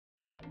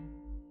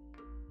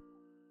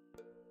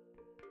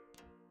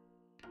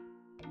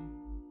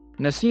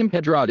Nasim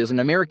Pedrad is an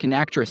American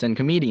actress and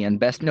comedian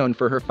best known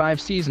for her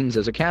 5 seasons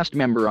as a cast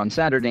member on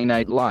Saturday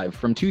Night Live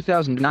from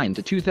 2009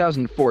 to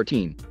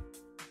 2014.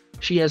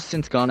 She has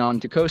since gone on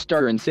to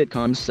co-star in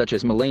sitcoms such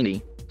as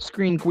Mulaney,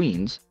 Screen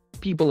Queens,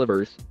 People of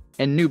Earth,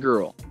 and New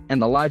Girl,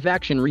 and the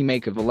live-action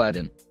remake of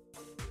Aladdin.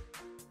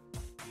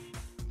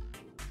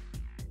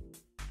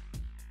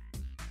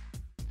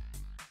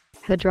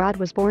 Pedrad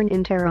was born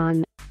in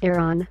Tehran,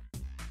 Iran.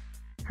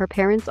 Her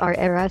parents are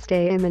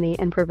Araste Emini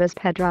and Pervez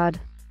Pedrad.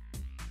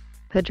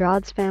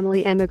 Pedrad's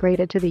family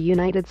emigrated to the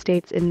United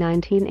States in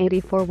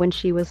 1984 when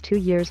she was 2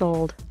 years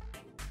old.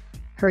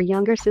 Her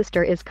younger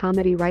sister is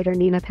comedy writer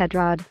Nina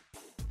Pedrad.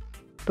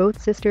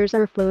 Both sisters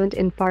are fluent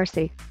in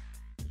Farsi.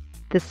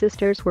 The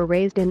sisters were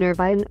raised in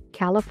Irvine,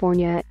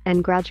 California,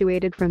 and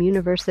graduated from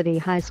University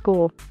High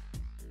School.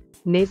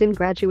 Nasim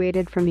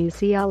graduated from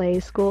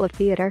UCLA School of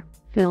Theater,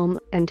 Film,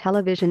 and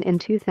Television in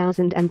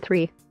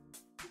 2003.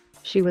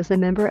 She was a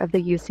member of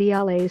the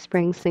UCLA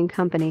Spring Sing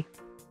Company.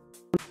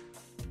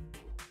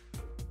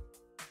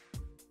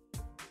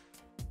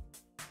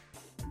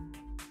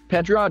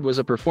 Pedrad was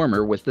a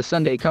performer with the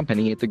Sunday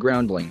Company at the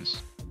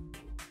Groundlings.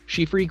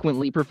 She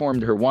frequently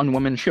performed her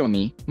one-woman show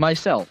Me,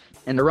 Myself,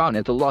 and Iran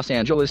at the Los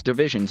Angeles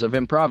divisions of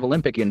Improv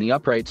Olympic in the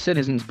Upright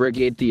Citizens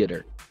Brigade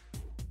Theater.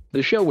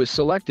 The show was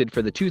selected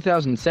for the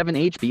 2007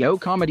 HBO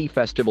Comedy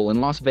Festival in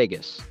Las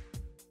Vegas.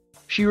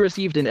 She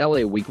received an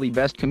LA Weekly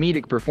Best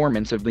Comedic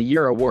Performance of the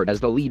Year award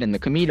as the lead in the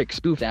comedic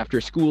spoof After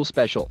School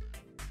Special.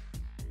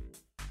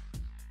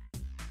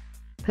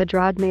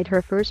 Pedrad made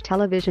her first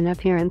television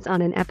appearance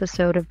on an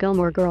episode of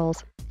Gilmore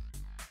Girls.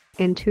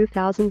 In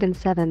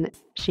 2007,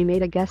 she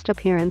made a guest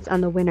appearance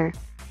on The Winner.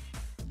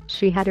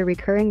 She had a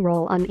recurring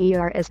role on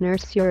ER as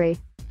Nurse Suri.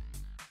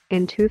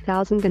 In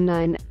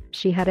 2009,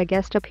 she had a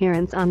guest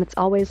appearance on It's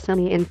Always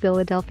Sunny in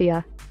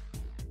Philadelphia.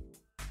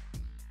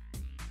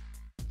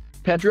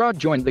 Pedrad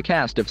joined the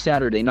cast of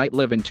Saturday Night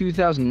Live in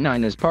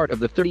 2009 as part of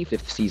the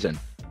 35th season.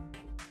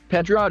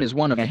 Pedrad is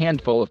one of a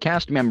handful of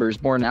cast members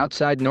born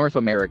outside North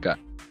America.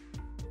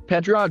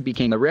 Pedrad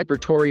became a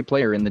repertory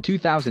player in the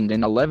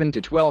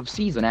 2011-12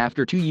 season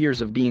after 2 years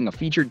of being a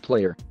featured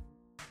player.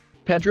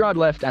 Pedrad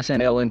left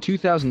SNL in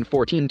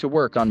 2014 to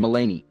work on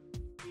Mulaney.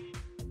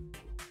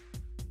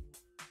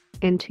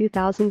 In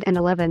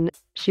 2011,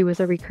 she was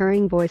a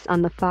recurring voice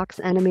on the Fox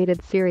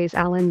animated series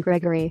Alan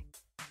Gregory.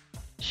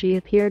 She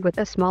appeared with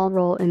a small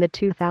role in the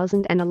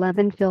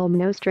 2011 film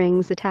No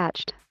Strings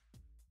Attached.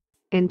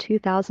 In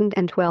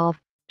 2012,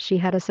 she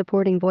had a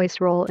supporting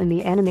voice role in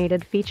the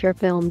animated feature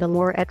film The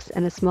Lore X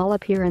and a small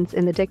appearance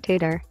in The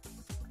Dictator.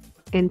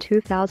 In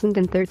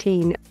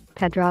 2013,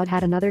 Pedrad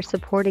had another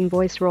supporting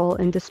voice role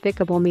in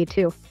Despicable Me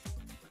 2.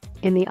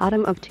 In the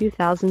autumn of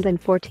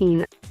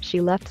 2014,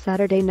 she left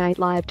Saturday Night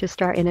Live to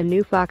star in a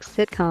new Fox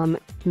sitcom,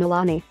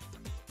 Milani.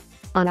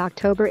 On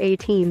October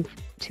 18,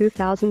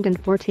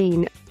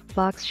 2014,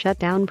 Fox shut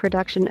down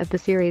production of the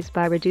series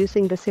by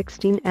reducing the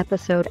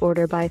 16-episode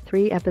order by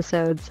 3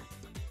 episodes.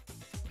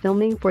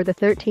 Filming for the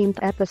 13th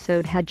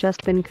episode had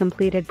just been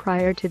completed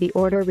prior to the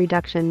order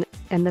reduction,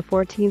 and the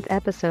 14th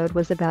episode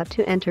was about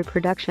to enter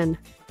production.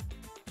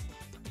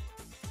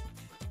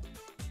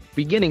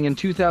 Beginning in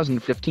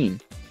 2015,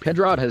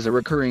 Pedrad has a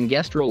recurring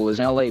guest role as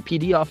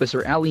LAPD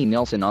officer Allie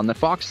Nelson on the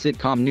Fox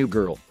sitcom New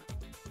Girl.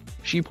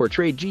 She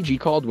portrayed Gigi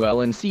Caldwell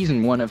in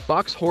Season 1 of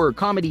Fox horror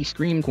comedy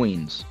Screen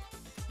Queens.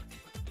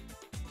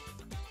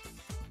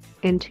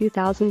 In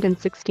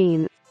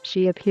 2016,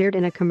 she appeared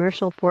in a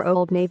commercial for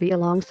Old Navy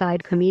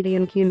alongside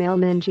comedian Kumail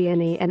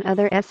Nanjiani and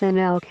other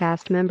SNL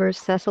cast members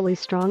Cecily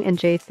Strong and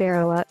Jay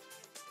Pharoah.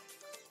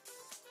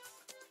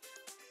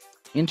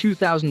 In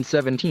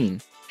 2017,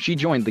 she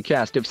joined the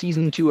cast of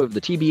Season 2 of the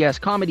TBS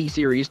comedy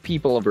series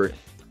People of Earth.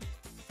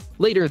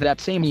 Later that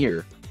same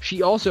year,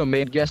 she also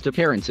made guest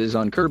appearances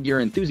on Curb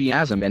Your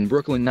Enthusiasm and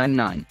Brooklyn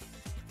Nine-Nine.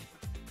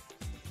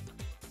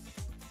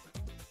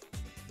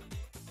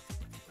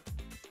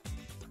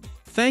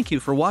 Thank you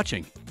for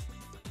watching.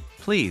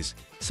 Please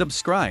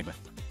subscribe.